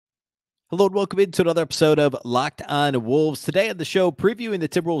Hello and welcome into another episode of Locked On Wolves. Today on the show, previewing the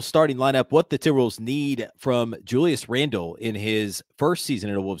Timberwolves starting lineup, what the Timberwolves need from Julius Randle in his first season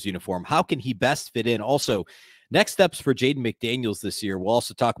in a Wolves uniform. How can he best fit in? Also, next steps for Jaden McDaniels this year. We'll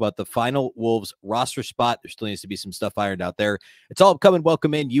also talk about the final Wolves roster spot. There still needs to be some stuff ironed out there. It's all upcoming.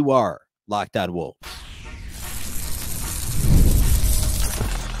 Welcome in. You are Locked On Wolves.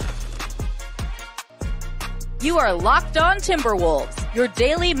 You are Locked On Timberwolves, your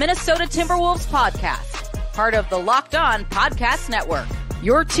daily Minnesota Timberwolves podcast. Part of the Locked On Podcast Network,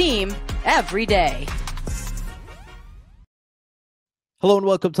 your team every day. Hello and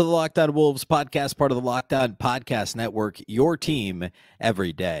welcome to the Locked On Wolves podcast, part of the Locked On Podcast Network, your team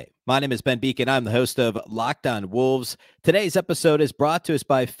every day. My name is Ben Beecken. I'm the host of Locked On Wolves. Today's episode is brought to us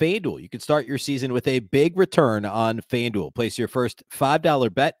by FanDuel. You can start your season with a big return on FanDuel. Place your first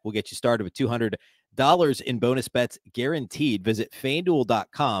 $5 bet. We'll get you started with $200 in bonus bets guaranteed. Visit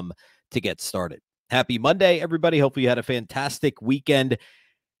FanDuel.com to get started. Happy Monday, everybody. Hopefully you had a fantastic weekend.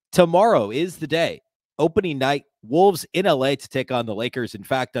 Tomorrow is the day. Opening night, Wolves in LA to take on the Lakers. In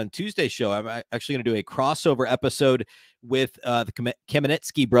fact, on Tuesday's show, I'm actually going to do a crossover episode with the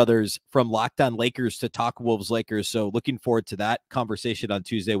Kamenetsky brothers from Locked On Lakers to talk Wolves-Lakers. So looking forward to that conversation on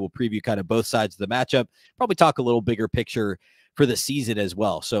Tuesday. We'll preview kind of both sides of the matchup, probably talk a little bigger picture for the season as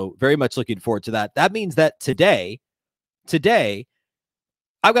well. So very much looking forward to that. That means that today,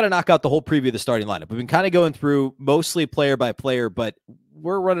 I've got to knock out the whole preview of the starting lineup. We've been kind of going through mostly player by player, but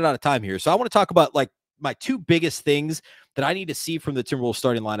we're running out of time here. So I want to talk about like my two biggest things that I need to see from the Timberwolves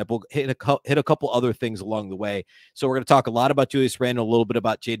starting lineup. We'll hit a couple other things along the way. So we're going to talk a lot about Julius Randle, a little bit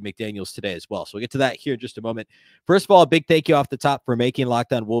about Jaden McDaniels today as well. So we'll get to that here in just a moment. First of all, a big thank you off the top for making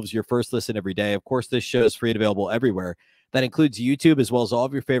Locked On Wolves your first listen every day. Of course, this show is free and available everywhere. That includes YouTube as well as all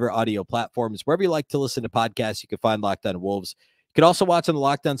of your favorite audio platforms. Wherever you like to listen to podcasts, you can find Locked On Wolves. You can also watch on the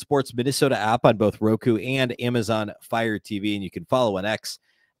Locked On Sports Minnesota app on both Roku and Amazon Fire TV. And you can follow on X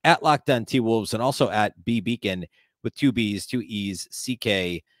at Locked On T-Wolves and also at Beecken with two B's, two E's,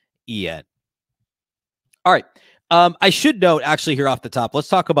 C-K-E-N. All right. I should note actually here off the top, let's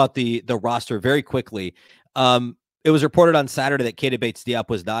talk about the roster very quickly. It was reported on Saturday that Bates-Diop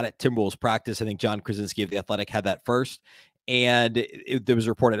was not at Timberwolves practice. I think John Krasinski of The Athletic had that first. And there was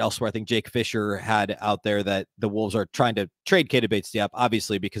reported elsewhere, I think Jake Fisher had out there that the Wolves are trying to trade Bates-Diop,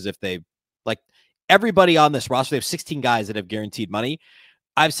 obviously, because if they, like everybody on this roster, they have 16 guys that have guaranteed money.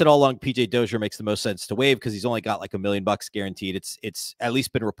 I've said all along PJ Dozier makes the most sense to waive because he's only got like $1 million guaranteed. It's at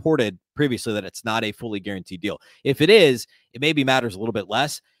least been reported previously that it's not a fully guaranteed deal. If it is, it maybe matters a little bit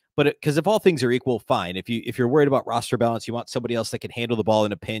less. But because if all things are equal, fine. If you're worried about roster balance, you want somebody else that can handle the ball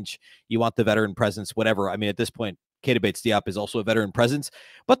in a pinch, you want the veteran presence, whatever. I mean, at this point, Bates-Diop is also a veteran presence,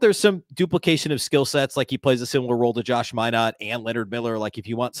 but there's some duplication of skill sets. Like he plays a similar role to Josh Minott and Leonard Miller. Like if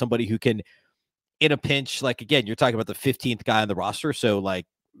you want somebody who can, in a pinch, like again, you're talking about the 15th guy on the roster. So like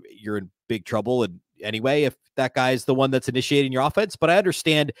you're in big trouble. And anyway, if that guy is the one that's initiating your offense, but I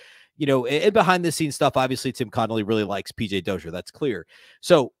understand, you know, and behind the scenes stuff, obviously Tim Conley really likes PJ Dozier. That's clear.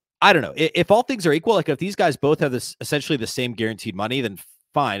 So I don't know if all things are equal, like if these guys both have this essentially the same guaranteed money, then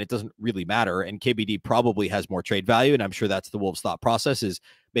fine. It doesn't really matter. And KBD probably has more trade value. And I'm sure that's the Wolves thought process is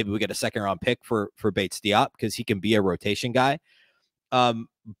maybe we get a second round pick for Bates-Diop because he can be a rotation guy.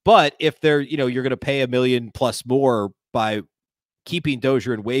 But if they're, you know, you're going to pay $1 million plus more by keeping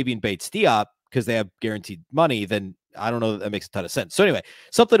Dozier and waiving Bates-Diop because they have guaranteed money, then I don't know that makes a ton of sense. So anyway,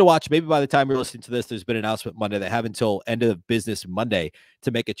 something to watch. Maybe by the time you're listening to this, there's been an announcement Monday. They have until end of business Monday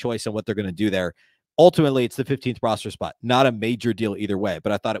to make a choice on what they're going to do there. Ultimately, it's the 15th roster spot. Not a major deal either way,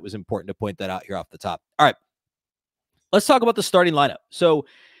 but I thought it was important to point that out here off the top. All right, let's talk about the starting lineup. So,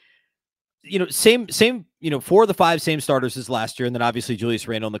 you know, same, you know, 4 of the 5 same starters as last year. And then obviously Julius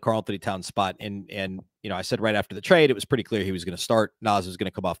Randle in the Karl-Anthony Towns spot. And, you know, I said right after the trade, it was pretty clear he was going to start. Nas was going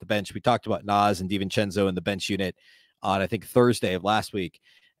to come off the bench. We talked about Nas and DiVincenzo in the bench unit on, I think, Thursday of last week.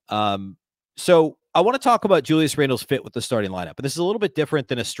 So I want to talk about Julius Randle's fit with the starting lineup. But this is a little bit different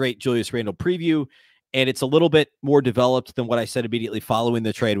than a straight Julius Randle preview. And it's a little bit more developed than what I said immediately following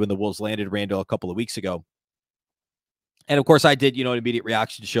the trade when the Wolves landed Randle a couple of weeks ago. And of course I did, you know, an immediate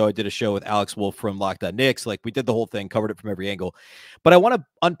reaction show. I did a show with Alex Wolf from Locked On Knicks. Like we did the whole thing, covered it from every angle. But I want to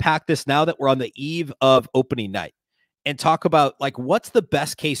unpack this now that we're on the eve of opening night and talk about like, what's the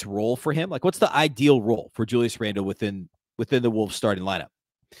best case role for him? Like what's the ideal role for Julius Randle within the Wolves starting lineup?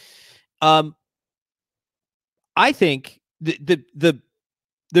 I think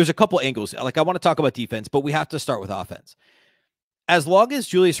there's a couple angles. Like I want to talk about defense, but we have to start with offense. As long as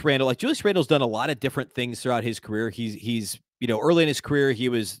Julius Randle's done a lot of different things throughout his career. He's early in his career, he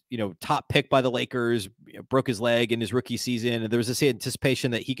was, top pick by the Lakers, broke his leg in his rookie season. And there was this anticipation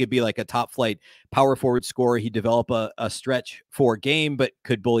that he could be like a top flight power forward scorer. He'd develop a stretch for game, but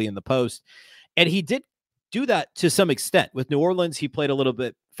could bully in the post. And he did do that to some extent. With New Orleans, he played a little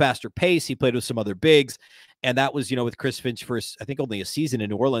bit faster pace. He played with some other bigs. And that was, with Chris Finch for, I think, only a season in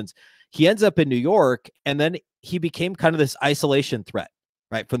New Orleans. He ends up in New York, and then he became kind of this isolation threat.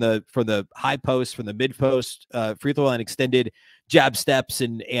 Right, from the high post, from the mid post, free throw line extended, jab steps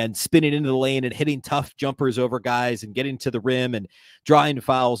and spinning into the lane and hitting tough jumpers over guys and getting to the rim and drawing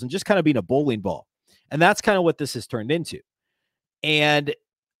fouls and just kind of being a bowling ball. And that's kind of what this has turned into. And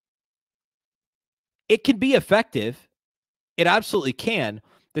it can be effective. It absolutely can.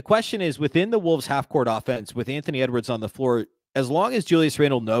 The question is, within the Wolves half court offense with Anthony Edwards on the floor, as long as Julius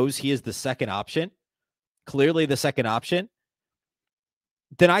Randle knows he is the second option, clearly the second option,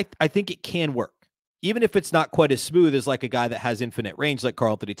 then I think it can work. Even if it's not quite as smooth as like a guy that has infinite range like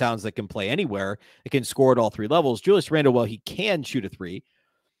Karl-Anthony Towns that can play anywhere, it can score at all three levels. Julius Randle, well, he can shoot a three.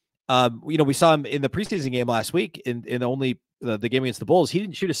 We saw him in the preseason game last week in the game against the Bulls. He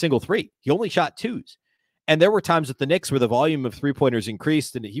didn't shoot a single three. He only shot twos. And there were times with the Knicks where the volume of three-pointers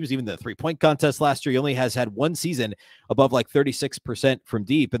increased, and he was even the three-point contest last year. He only has had one season above like 36% from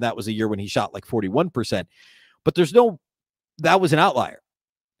deep, and that was a year when he shot like 41%. But that was an outlier.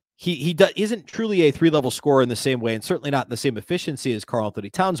 He isn't truly a three-level scorer in the same way, and certainly not in the same efficiency as Karl-Anthony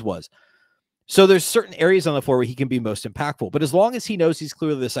Towns was. So there's certain areas on the floor where he can be most impactful. But as long as he knows he's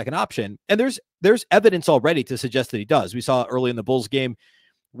clearly the second option, and there's evidence already to suggest that he does. We saw early in the Bulls game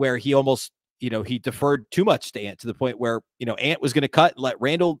where he almost, he deferred too much to Ant to the point where, Ant was going to cut and let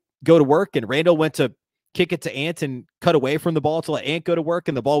Randle go to work, and Randle went to kick it to Ant and cut away from the ball to let Ant go to work,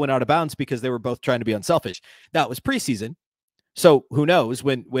 and the ball went out of bounds because they were both trying to be unselfish. Now, it was preseason. So who knows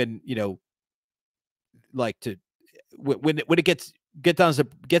when it gets down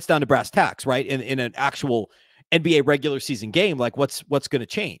to brass tacks, right? In an actual NBA regular season game, like what's going to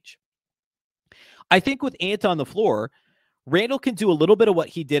change? I think with Ant on the floor, Randle can do a little bit of what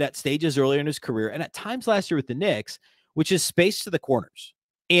he did at stages earlier in his career and at times last year with the Knicks, which is space to the corners.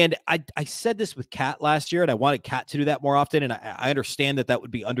 And I said this with Cat last year, and I wanted Cat to do that more often. And I understand that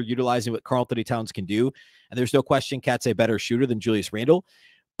would be underutilizing what Karl-Anthony Towns can do. And there's no question Cat's a better shooter than Julius Randle.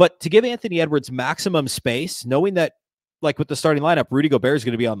 But to give Anthony Edwards maximum space, knowing that, like with the starting lineup, Rudy Gobert is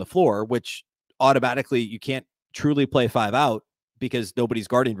going to be on the floor, which automatically you can't truly play five out because nobody's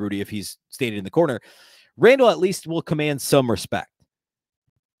guarding Rudy if he's standing in the corner. Randle at least will command some respect.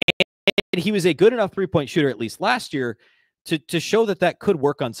 And he was a good enough three-point shooter, at least last year, to show that could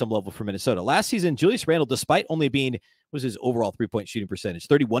work on some level for Minnesota. Last season, Julius Randle, despite only being, was his overall three-point shooting percentage,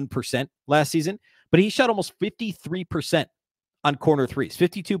 31% last season, but he shot almost 53% on corner threes,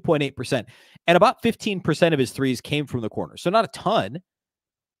 52.8%, and about 15% of his threes came from the corner. So not a ton.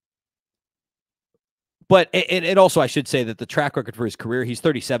 But it also, I should say that the track record for his career, he's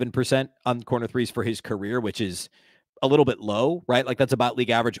 37% on corner threes for his career, which is a little bit low, right? Like that's about league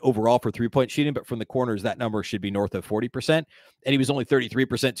average overall for three-point shooting, but from the corners, that number should be north of 40%. And he was only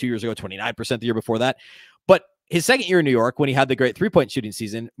 33% 2 years ago, 29% the year before that. But his second year in New York, when he had the great three-point shooting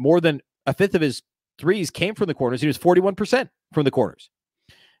season, more than a fifth of his threes came from the corners. He was 41% from the corners.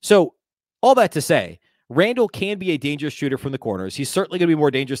 So all that to say, Randle can be a dangerous shooter from the corners. He's certainly going to be more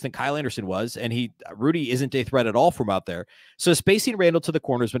dangerous than Kyle Anderson was, and Rudy isn't a threat at all from out there. So spacing Randle to the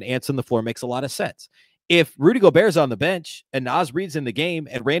corners when Ant's on the floor makes a lot of sense. If Rudy Gobert's on the bench and Naz Reid's in the game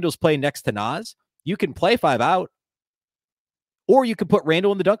and Randle's playing next to Naz, you can play five out, or you can put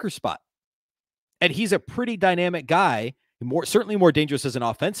Randle in the dunker spot. And he's a pretty dynamic guy, certainly more dangerous as an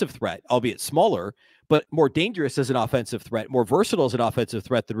offensive threat, albeit smaller, but more dangerous as an offensive threat, more versatile as an offensive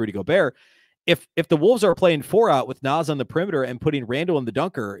threat than Rudy Gobert. If the Wolves are playing four out with Naz on the perimeter and putting Randle in the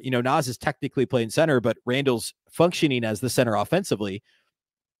dunker, Naz is technically playing center, but Randle's functioning as the center offensively.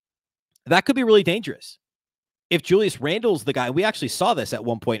 That could be really dangerous. If Julius Randle's the guy, we actually saw this at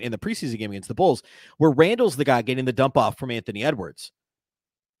one point in the preseason game against the Bulls, where Randle's the guy getting the dump off from Anthony Edwards.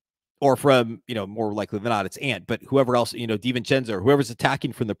 Or from, more likely than not, it's Ant, but whoever else, DiVincenzo, or whoever's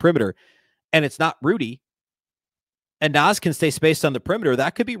attacking from the perimeter, and it's not Rudy, and Naz can stay spaced on the perimeter,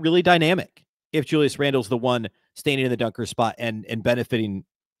 that could be really dynamic if Julius Randle's the one standing in the dunker spot and benefiting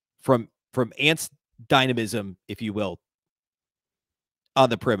from Ant's dynamism, if you will, on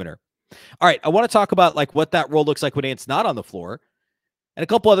the perimeter. All right, I want to talk about what that role looks like when Ant's not on the floor. And a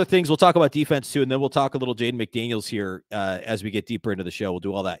couple other things. We'll talk about defense too, and then we'll talk a little Jaden McDaniels here as we get deeper into the show. We'll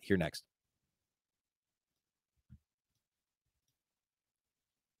do all that here next.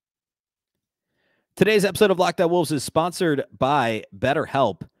 Today's episode of Locked On Wolves is sponsored by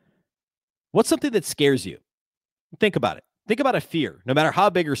BetterHelp. What's something that scares you? Think about it. think about a fear, no matter how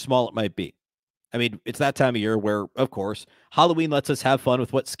big or small it might be. I mean, it's that time of year where, of course, Halloween lets us have fun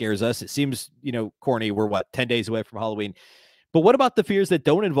with what scares us. It seems, corny. We're 10 days away from Halloween. But what about the fears that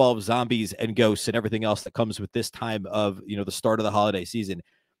don't involve zombies and ghosts and everything else that comes with this time of, the start of the holiday season?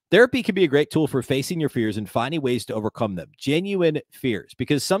 Therapy can be a great tool for facing your fears and finding ways to overcome them. Genuine fears,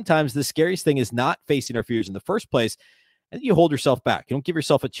 because sometimes the scariest thing is not facing our fears in the first place, and you hold yourself back. You don't give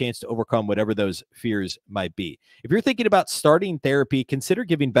yourself a chance to overcome whatever those fears might be. If you're thinking about starting therapy, consider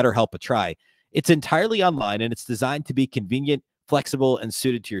giving BetterHelp a try. It's entirely online, and it's designed to be convenient, flexible, and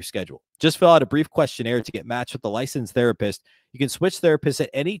suited to your schedule. Just fill out a brief questionnaire to get matched with a licensed therapist. You can switch therapists at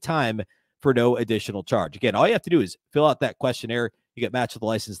any time for no additional charge. Again, all you have to do is fill out that questionnaire. You get matched with a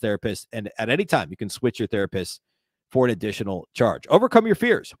licensed therapist, and at any time, you can switch your therapist for an additional charge. Overcome your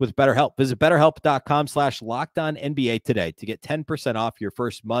fears with BetterHelp. Visit BetterHelp.com/LockedOnNBA today to get 10% off your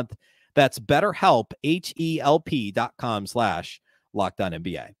first month. That's BetterHelp,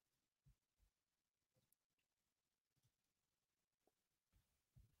 HELP.com/LockedOnNBA.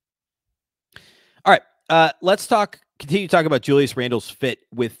 All right, let's continue talking about Julius Randle's fit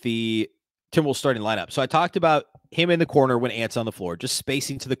with the Timberwolves starting lineup. So I talked about him in the corner when Ant's on the floor, just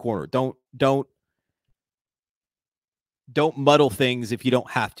spacing to the corner. Don't muddle things if you don't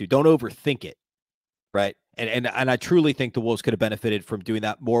have to. Don't overthink it, right? And I truly think the Wolves could have benefited from doing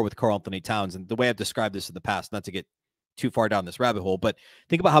that more with Karl-Anthony Towns. And the way I've described this in the past, not to get too far down this rabbit hole, but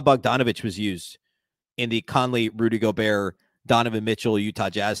think about how Bogdanovich was used in the Conley, Rudy Gobert, Donovan Mitchell, Utah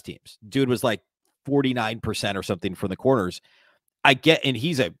Jazz teams. Dude was like 49% or something from the corners. And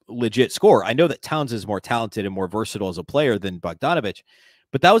he's a legit scorer. I know that Towns is more talented and more versatile as a player than Bogdanovich,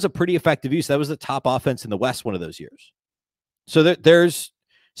 but that was a pretty effective use. That was the top offense in the West one of those years. So there's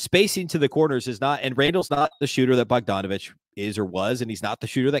spacing to the corners is not, and Randle's not the shooter that Bogdanovich is or was, and he's not the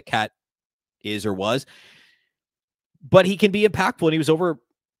shooter that Cat is or was, but he can be impactful. And he was over,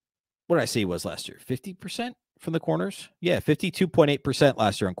 what did I say he was last year? 50% from the corners? Yeah, 52.8%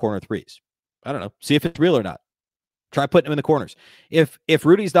 last year on corner threes. I don't know. See if it's real or not. Try putting him in the corners. If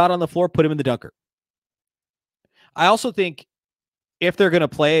Rudy's not on the floor, put him in the dunker. I also think if they're going to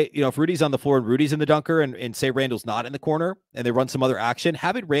play, if Rudy's on the floor and Rudy's in the dunker and say Randle's not in the corner and they run some other action,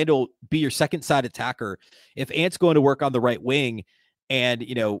 having Randle be your second side attacker. If Ant's going to work on the right wing and,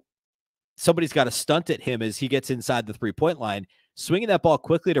 somebody's got to stunt at him as he gets inside the 3-point line, swinging that ball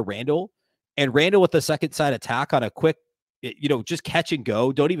quickly to Randle and Randle with the second side attack on a quick, just catch and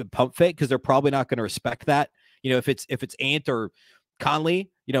go. Don't even pump fake because they're probably not going to respect that. If it's Ant or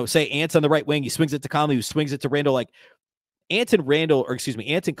Conley, say Ant's on the right wing, he swings it to Conley, who swings it to Randle. Like Ant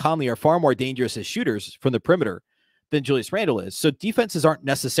and Conley are far more dangerous as shooters from the perimeter than Julius Randle is. So defenses aren't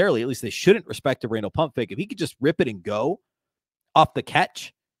necessarily, at least they shouldn't respect a Randle pump fake. If he could just rip it and go off the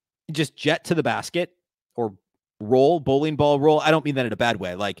catch and just jet to the basket or bowling ball roll. I don't mean that in a bad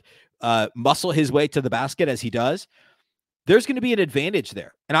way. Like muscle his way to the basket as he does. There's going to be an advantage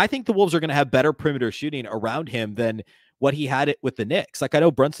there. And I think the Wolves are going to have better perimeter shooting around him than what he had it with the Knicks. Like I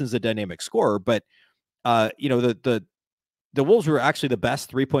know Brunson's a dynamic scorer, but the Wolves were actually the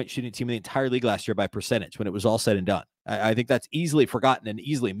best 3-point shooting team in the entire league last year by percentage when it was all said and done. I think that's easily forgotten and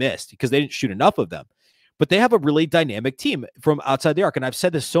easily missed because they didn't shoot enough of them. But they have a really dynamic team from outside the arc. And I've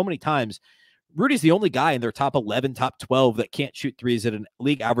said this so many times. Rudy's the only guy in their top 11, top 12 that can't shoot threes at a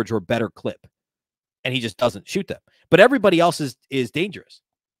league average or better clip. And he just doesn't shoot them. But everybody else is dangerous.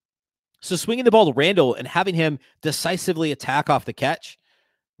 So swinging the ball to Randle and having him decisively attack off the catch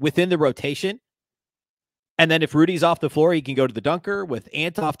within the rotation. And then if Rudy's off the floor, he can go to the dunker with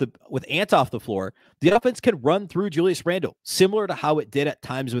Ant off the floor. The offense can run through Julius Randle, similar to how it did at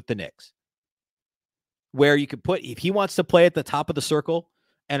times with the Knicks. Where you could put, if he wants to play at the top of the circle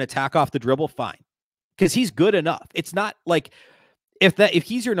and attack off the dribble, fine. Because he's good enough. It's not like if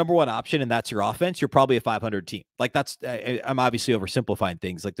he's your number one option and that's your offense, you're probably a 500 team. Like that's, I'm obviously oversimplifying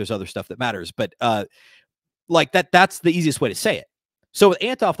things. Like there's other stuff that matters, but that's the easiest way to say it. So with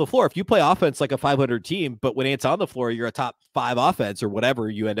Ant off the floor, if you play offense like a 500 team, but when Ant's on the floor, you're a top 5 offense or whatever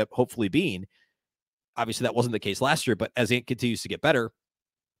you end up hopefully being. Obviously that wasn't the case last year, but as Ant continues to get better,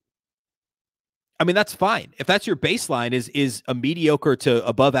 I mean, that's fine. If that's your baseline is a mediocre to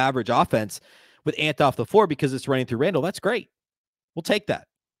above average offense with Ant off the floor because it's running through Randle, that's great. We'll take that.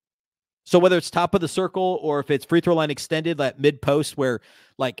 So whether it's top of the circle or if it's free throw line extended, that mid post where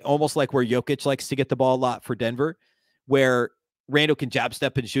almost like where Jokic likes to get the ball a lot for Denver, where Randle can jab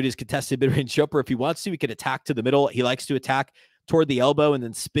step and shoot his contested mid-range jumper if he wants to. He can attack to the middle. He likes to attack toward the elbow and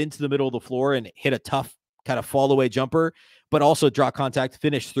then spin to the middle of the floor and hit a tough kind of fall away jumper, but also draw contact,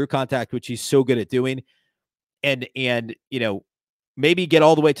 finish through contact, which he's so good at doing. And maybe get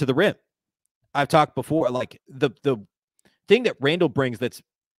all the way to the rim. I've talked before, like the thing that Randle brings that's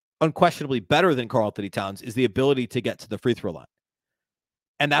unquestionably better than Karl-Anthony Towns is the ability to get to the free throw line.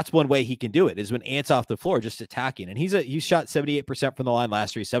 And that's one way he can do it, is when Ant's off the floor, just attacking. And he's shot 78% from the line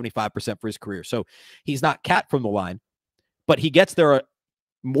last year, 75% for his career. So he's not Cat from the line, but he gets there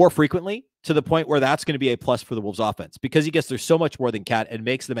more frequently, to the point where that's going to be a plus for the Wolves offense, because he gets there so much more than Cat and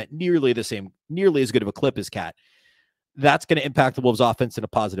makes them at nearly as good of a clip as Cat. That's going to impact the Wolves offense in a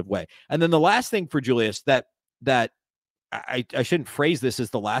positive way. And then the last thing for Julius that I shouldn't phrase this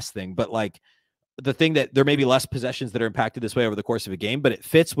as the last thing, but like the thing that there may be less possessions that are impacted this way over the course of a game, but it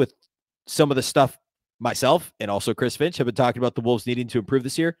fits with some of the stuff myself and also Chris Finch have been talking about the Wolves needing to improve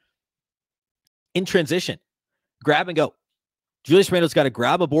this year. In transition, grab and go. Julius Randle's got to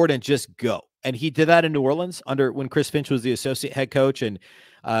grab a board and just go. And he did that in New Orleans when Chris Finch was the associate head coach and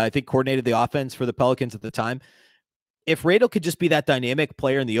I think coordinated the offense for the Pelicans at the time. If Randle could just be that dynamic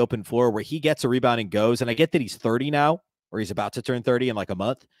player in the open floor where he gets a rebound and goes, and I get that he's 30 now, or he's about to turn 30 in like a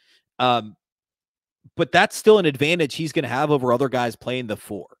month, but that's still an advantage he's going to have over other guys playing the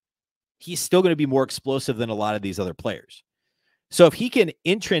four. He's still going to be more explosive than a lot of these other players. So if he can,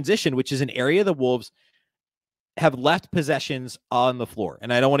 in transition, which is an area the Wolves have left possessions on the floor.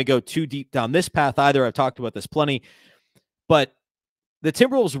 And I don't want to go too deep down this path either. I've talked about this plenty, but the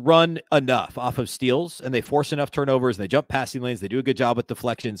Timberwolves run enough off of steals and they force enough turnovers and they jump passing lanes. They do a good job with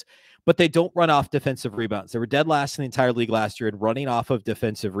deflections, but they don't run off defensive rebounds. They were dead last in the entire league last year in running off of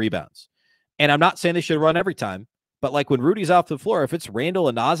defensive rebounds. And I'm not saying they should run every time, but like when Rudy's off the floor, if it's Randle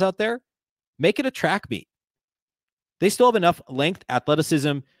and Nas out there, make it a track meet. They still have enough length,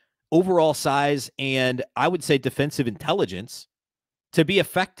 athleticism, overall size, and I would say defensive intelligence to be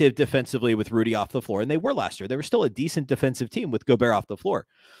effective defensively with Rudy off the floor. And they were last year. They were still a decent defensive team with Gobert off the floor.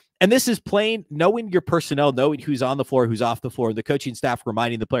 And this is playing, knowing your personnel, knowing who's on the floor, who's off the floor, and the coaching staff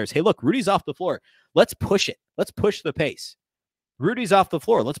reminding the players, hey, look, Rudy's off the floor. Let's push it. Let's push the pace. Rudy's off the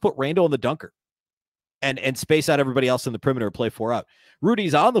floor. Let's put Randle in the dunker and space out everybody else in the perimeter, play 4 out.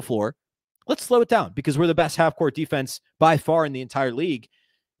 Rudy's on the floor. Let's slow it down because we're the best half-court defense by far in the entire league.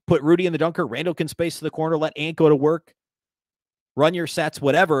 Put Rudy in the dunker. Randle can space to the corner. Let Ant go to work. Run your sets,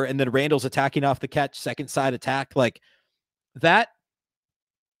 whatever. And then Randle's attacking off the catch, second side attack. Like that.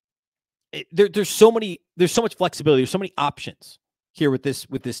 There's so much flexibility. There's so many options here with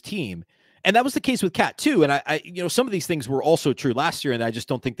this team. And that was the case with Cat too. And I some of these things were also true last year, and I just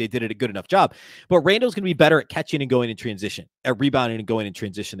don't think they did a good enough job. But Randle's going to be better at catching and going in transition, at rebounding and going in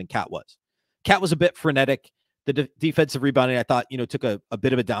transition than Cat was. Cat was a bit frenetic. The defensive rebounding, I thought, took a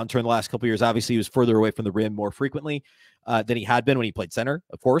bit of a downturn the last couple of years. Obviously, he was further away from the rim more frequently than he had been when he played center,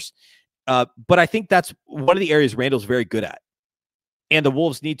 of course. But I think that's one of the areas Randle's very good at. And the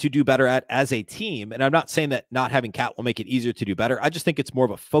Wolves need to do better at as a team. And I'm not saying that not having Cat will make it easier to do better. I just think it's more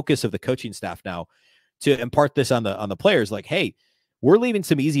of a focus of the coaching staff now to impart this on the players. Like, hey, we're leaving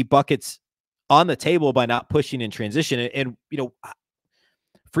some easy buckets on the table by not pushing in transition. And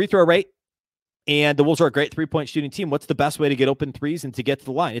free throw rate. And the Wolves are a great three-point shooting team. What's the best way to get open threes and to get to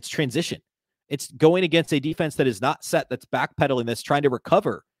the line? It's transition. It's going against a defense that is not set, that's backpedaling, that's trying to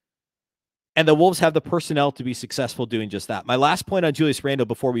recover. And the Wolves have the personnel to be successful doing just that. My last point on Julius Randle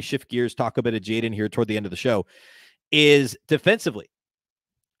before we shift gears, talk a bit of Jaden here toward the end of the show, is defensively.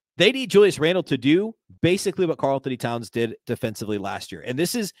 They need Julius Randle to do basically what Karl-Anthony Towns did defensively last year. And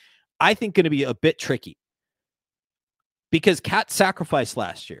this is, I think, going to be a bit tricky because Cat sacrificed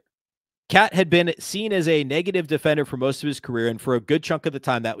last year. Cat had been seen as a negative defender for most of his career, and for a good chunk of the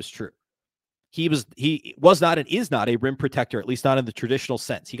time, that was true. He was not and is not a rim protector, at least not in the traditional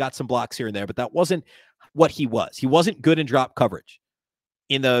sense. He got some blocks here and there, but that wasn't what he was. He wasn't good in drop coverage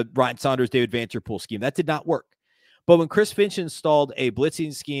in the Ryan Saunders, David Vanterpool scheme. That did not work. But when Chris Finch installed a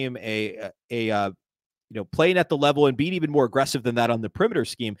blitzing scheme, playing at the level and being even more aggressive than that on the perimeter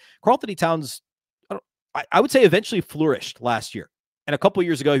scheme, Karl-Anthony Towns, I would say, eventually flourished last year. And a couple of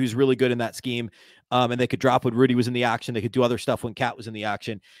years ago, he was really good in that scheme. And they could drop when Rudy was in the action. They could do other stuff when Cat was in the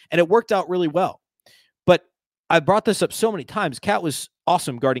action. And it worked out really well. But I brought this up so many times. Cat was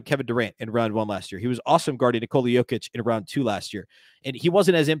awesome guarding Kevin Durant in round 1 last year. He was awesome guarding Nikola Jokic in round 2 last year. And he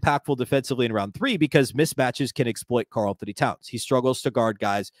wasn't as impactful defensively in round 3 because mismatches can exploit Karl-Anthony Towns. He struggles to guard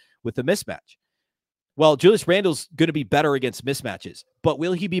guys with a mismatch. Well, Julius Randle's going to be better against mismatches, but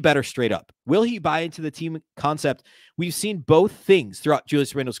will he be better straight up? Will he buy into the team concept? We've seen both things throughout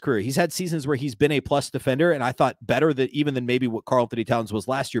Julius Randle's career. He's had seasons where he's been a plus defender, and I thought better than maybe what Karl-Anthony Towns was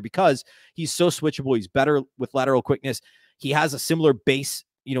last year because he's so switchable. He's better with lateral quickness. He has a similar base,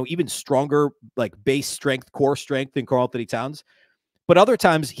 even stronger like base strength, core strength than Karl-Anthony Towns. But other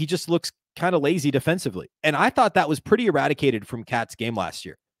times he just looks kind of lazy defensively. And I thought that was pretty eradicated from Cat's game last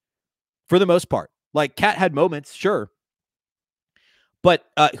year for the most part. Like, Cat had moments, sure, But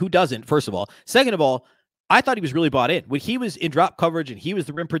who doesn't, first of all? Second of all, I thought he was really bought in. When he was in drop coverage and he was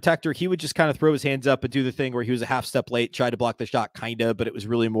the rim protector, he would just kind of throw his hands up and do the thing where he was a half step late, tried to block the shot, kind of, but it was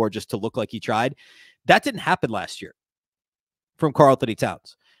really more just to look like he tried. That didn't happen last year from Karl-Anthony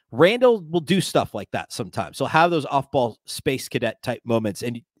Towns. Randle will do stuff like that sometimes. He'll have those off-ball space cadet type moments,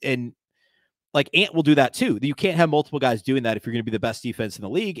 and like Ant will do that too. You can't have multiple guys doing that if you're going to be the best defense in the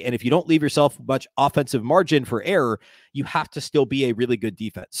league. And if you don't leave yourself much offensive margin for error, you have to still be a really good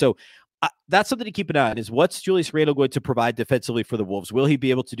defense. So that's something to keep an eye on, is what's Julius Randle going to provide defensively for the Wolves? Will he be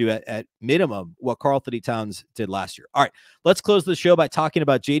able to do at minimum what Karl-Anthony Towns did last year? All right, let's close the show by talking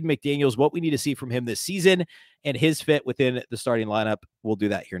about Jaden McDaniels, what we need to see from him this season and his fit within the starting lineup. We'll do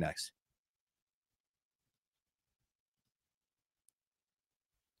that here next.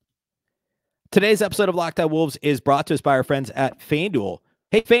 Today's episode of Locked On Wolves is brought to us by our friends at FanDuel.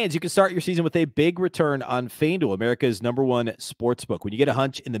 Hey, fans, you can start your season with a big return on FanDuel, America's #1 sportsbook. When you get a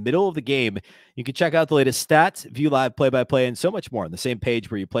hunch in the middle of the game, you can check out the latest stats, view live play-by-play, and so much more on the same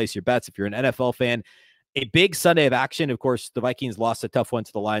page where you place your bets. If you're an NFL fan, a big Sunday of action. Of course, the Vikings lost a tough one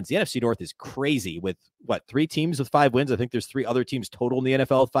to the Lions. The NFC North is crazy with, 3 teams with 5 wins? I think there's 3 other teams total in the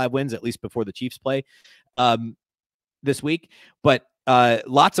NFL with 5 wins, at least before the Chiefs play this week. But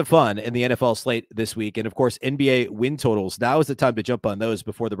lots of fun in the NFL slate this week. And of course, NBA win totals. Now is the time to jump on those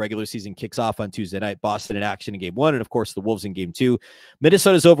before the regular season kicks off on Tuesday night. Boston in action in game 1. And of course, the Wolves in game 2.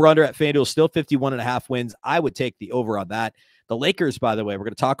 Minnesota's over-under at FanDuel, still 51.5 wins. I would take the over on that. The Lakers, by the way, we're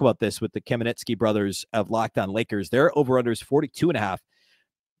going to talk about this with the Kamenetsky brothers of Locked On Lakers. Their over-under is 42.5.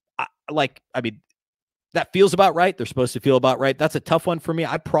 That feels about right. They're supposed to feel about right. That's a tough one for me.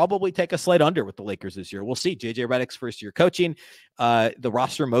 I probably take a slight under with the Lakers this year. We'll see. JJ Redick's first year coaching. The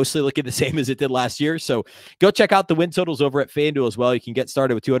roster mostly looking the same as it did last year. So go check out the win totals over at FanDuel as well. You can get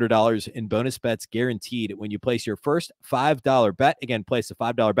started with $200 in bonus bets guaranteed when you place your first $5 bet. Again, place a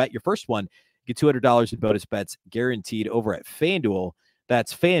 $5 bet. Your first one, get $200 in bonus bets guaranteed over at FanDuel.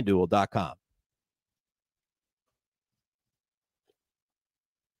 That's FanDuel.com.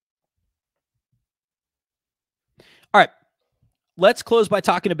 All right, let's close by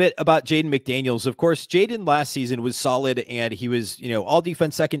talking a bit about Jaden McDaniels. Of course, Jaden last season was solid, and he was, all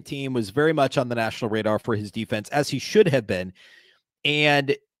defense second team, was very much on the national radar for his defense, as he should have been.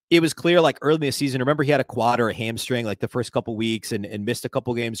 And it was clear, like early in the season, remember he had a quad or a hamstring like the first couple weeks and missed a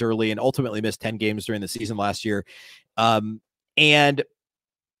couple games early and ultimately missed 10 games during the season last year. And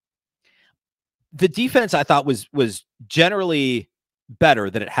the defense, I thought, was generally better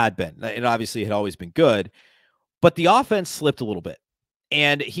than it had been. It obviously had always been good. But the offense slipped a little bit,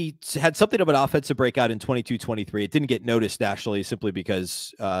 and he had something of an offensive breakout in 22-23. It didn't get noticed nationally simply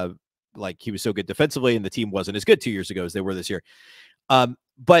because he was so good defensively and the team wasn't as good 2 years ago as they were this year.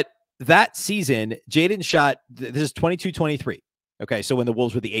 But that season, Jaden shot, this is 22-23. Okay, so when the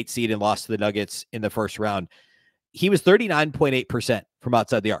Wolves were the 8th seed and lost to the Nuggets in the first round, he was 39.8% from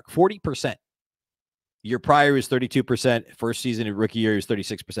outside the arc, 40%. Year prior, he was 32%. First season in rookie year, he was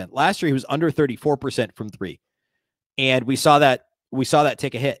 36%. Last year, he was under 34% from 3. And we saw that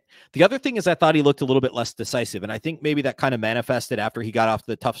take a hit. The other thing is I thought he looked a little bit less decisive. And I think maybe that kind of manifested after he got off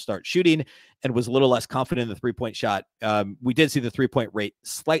the tough start shooting and was a little less confident in the 3-point shot. We did see the 3-point rate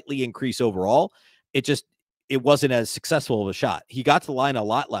slightly increase overall. It wasn't as successful of a shot. He got to the line a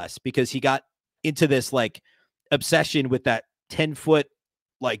lot less because he got into this obsession with that 10-foot,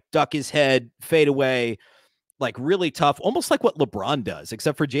 duck his head, fade away, really tough, almost like what LeBron does,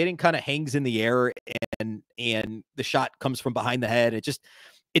 except for Jaden kind of hangs in the air and the shot comes from behind the head.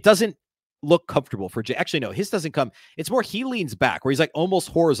 It doesn't look comfortable for Jay. Actually, no, his doesn't come. It's more he leans back where he's almost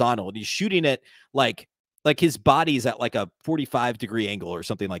horizontal and he's shooting it like his body's at a 45-degree angle or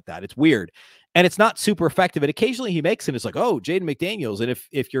something like that. It's weird. And it's not super effective. And occasionally he makes it. It's Jaden McDaniels. And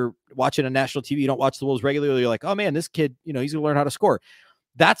if you're watching on national TV, you don't watch the Wolves regularly, you're like, oh man, this kid, he's going to learn how to score.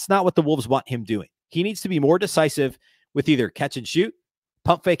 That's not what the Wolves want him doing. He needs to be more decisive with either catch and shoot,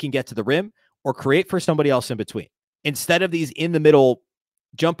 pump fake and get to the rim, or create for somebody else in between, instead of these in the middle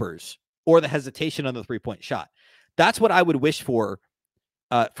jumpers or the hesitation on the 3-point shot. That's what I would wish for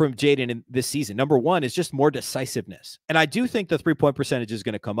from Jaden in this season. Number one is just more decisiveness. And I do think the 3-point percentage is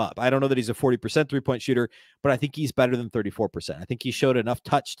going to come up. I don't know that he's a 40% 3-point shooter, but I think he's better than 34%. I think he showed enough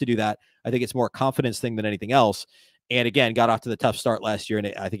touch to do that. I think it's more a confidence thing than anything else. And again, got off to the tough start last year, and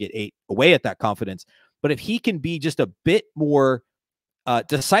I think it ate away at that confidence. But if he can be just a bit more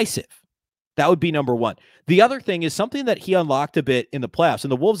decisive, that would be number one. The other thing is something that he unlocked a bit in the playoffs,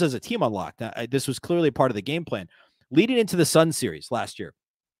 and the Wolves as a team unlocked. This was clearly part of the game plan. Leading into the Suns series last year,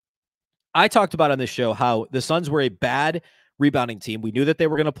 I talked about on this show how the Suns were a bad rebounding team. We knew that they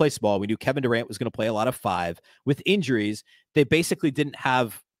were going to play small. We knew Kevin Durant was going to play a lot of 5. With injuries, they basically they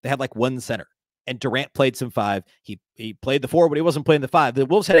had like one center. And Durant played some 5. He played the 4, but he wasn't playing the 5. The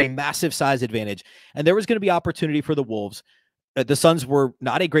Wolves had a massive size advantage, and there was going to be opportunity for the Wolves. The Suns were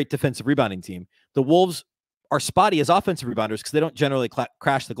not a great defensive rebounding team. The Wolves are spotty as offensive rebounders because they don't generally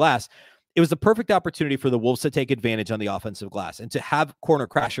crash the glass. It was the perfect opportunity for the Wolves to take advantage on the offensive glass and to have corner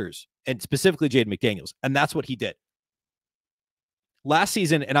crashers, and specifically Jaden McDaniels, and that's what he did. Last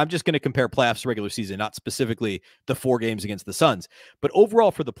season, and I'm just going to compare playoffs to regular season, not specifically the 4 games against the Suns, but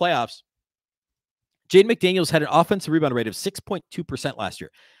overall for the playoffs, Jaden McDaniels had an offensive rebound rate of 6.2% last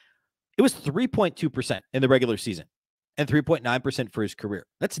year. It was 3.2% in the regular season and 3.9% for his career.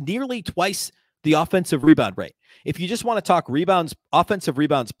 That's nearly twice the offensive rebound rate. If you just want to talk rebounds, offensive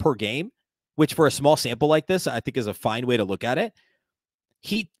rebounds per game, which for a small sample like this, I think is a fine way to look at it.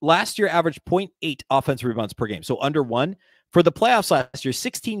 He last year averaged 0.8 offensive rebounds per game. So under 1. For the playoffs last year,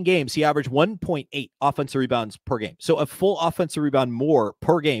 16 games, he averaged 1.8 offensive rebounds per game. So a full offensive rebound more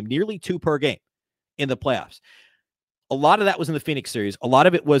per game, nearly 2 per game in the playoffs. A lot of that was in the Phoenix series. A lot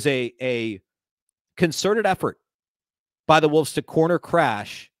of it was a concerted effort by the Wolves to corner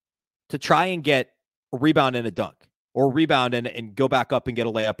crash to try and get a rebound and a dunk, or rebound and go back up and get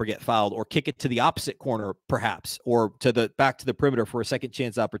a layup or get fouled, or kick it to the opposite corner perhaps, or back to the perimeter for a second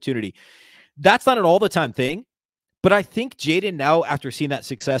chance opportunity. That's not an all the time thing, but I think Jaden now, after seeing that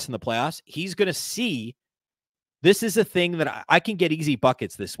success in the playoffs, he's going to see this is a thing that I can get easy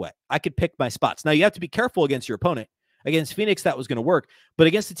buckets this way. I could pick my spots. Now, you have to be careful against your opponent. Against Phoenix, that was going to work. But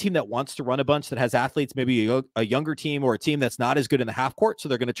against a team that wants to run a bunch, that has athletes, maybe a younger team or a team that's not as good in the half court, so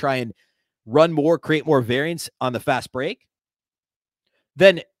they're going to try and run more, create more variance on the fast break,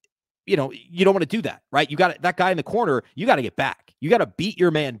 then, you don't want to do that, right? You got that guy in the corner, you got to get back. You got to beat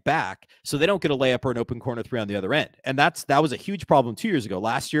your man back so they don't get a layup or an open corner 3 on the other end. And that was a huge problem 2 years ago.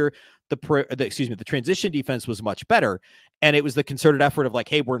 Last year, the transition defense was much better. And it was the concerted effort of like,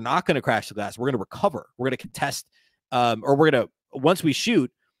 hey, we're not going to crash the glass. We're going to recover. We're going to contest, or we're going to, once we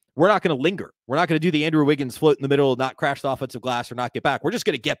shoot, we're not going to linger. We're not going to do the Andrew Wiggins float in the middle, not crash the offensive glass or not get back. We're just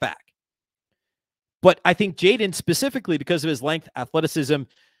going to get back. But I think Jaden, specifically because of his length, athleticism,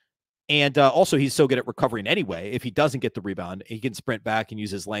 and also he's so good at recovering anyway, if he doesn't get the rebound, he can sprint back and use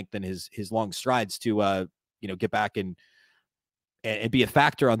his length and his long strides to get back and be a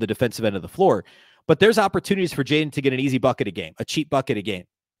factor on the defensive end of the floor. But there's opportunities for Jaden to get an easy bucket a game, a cheap bucket a game,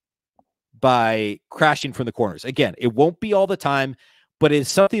 by crashing from the corners. Again, it won't be all the time, but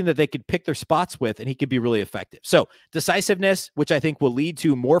it's something that they could pick their spots with, and he could be really effective. So decisiveness, which I think will lead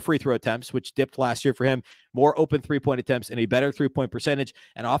to more free throw attempts, which dipped last year for him, more open 3-point attempts, and a better 3-point percentage,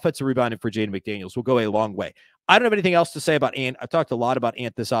 and offensive rebounding for Jaden McDaniels will go a long way. I don't have anything else to say about Ant. I've talked a lot about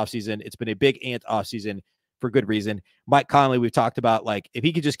Ant this offseason. It's been a big Ant offseason for good reason. Mike Conley, we've talked about, like, if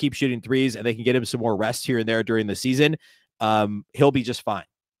he could just keep shooting threes and they can get him some more rest here and there during the season, he'll be just fine.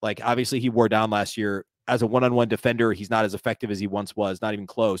 Like, obviously he wore down last year. As a one-on-one defender, he's not as effective as he once was, not even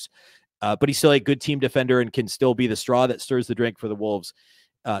close. But he's still a good team defender and can still be the straw that stirs the drink for the Wolves.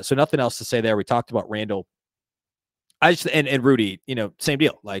 So nothing else to say there. We talked about Randle. And Rudy, same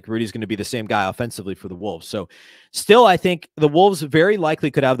deal. Like, Rudy's going to be the same guy offensively for the Wolves. So still, I think the Wolves very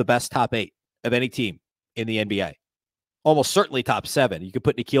likely could have the best top 8 of any team in the NBA. Almost certainly top 7. You could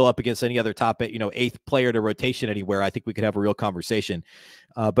put Nikhil up against any other top 8, 8th player to rotation anywhere. I think we could have a real conversation.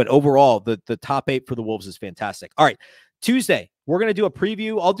 But overall, the top 8 for the Wolves is fantastic. All right, Tuesday, we're going to do a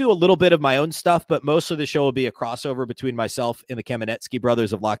preview. I'll do a little bit of my own stuff, but most of the show will be a crossover between myself and the Kamenetsky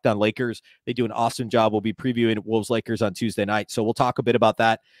brothers of Locked On Lakers. They do an awesome job. We'll be previewing Wolves-Lakers on Tuesday night. So we'll talk a bit about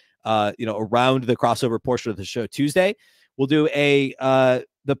that, around the crossover portion of the show Tuesday. We'll do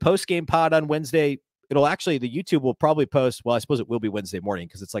the post-game pod on Wednesday. The YouTube will probably post, well, I suppose it will be Wednesday morning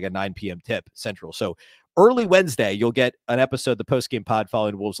because it's like a 9 p.m. tip Central. So early Wednesday, you'll get an episode, the post-game pod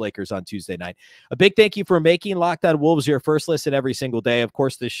following Wolves-Lakers on Tuesday night. A big thank you for making Locked On Wolves your first listen every single day. Of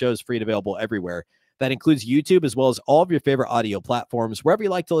course, this show is free and available everywhere. That includes YouTube, as well as all of your favorite audio platforms. Wherever you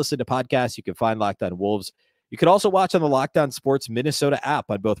like to listen to podcasts, you can find Locked On Wolves. You can also watch on the Locked On Sports Minnesota app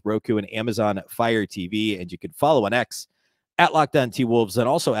on both Roku and Amazon Fire TV, and you can follow on X at Locked On T-Wolves, and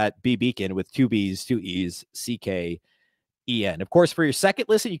also at Beecken with 2 B's, 2 E's, CKEN. Of course, for your second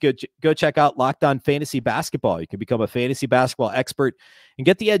listen, you could go check out Locked On Fantasy Basketball. You can become a fantasy basketball expert and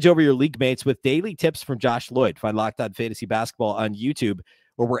get the edge over your league mates with daily tips from Josh Lloyd. Find Locked On Fantasy Basketball on YouTube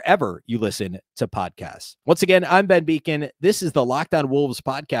or wherever you listen to podcasts. Once again, I'm Ben Beecken. This is the Locked On Wolves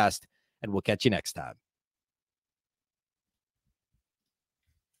podcast, and we'll catch you next time.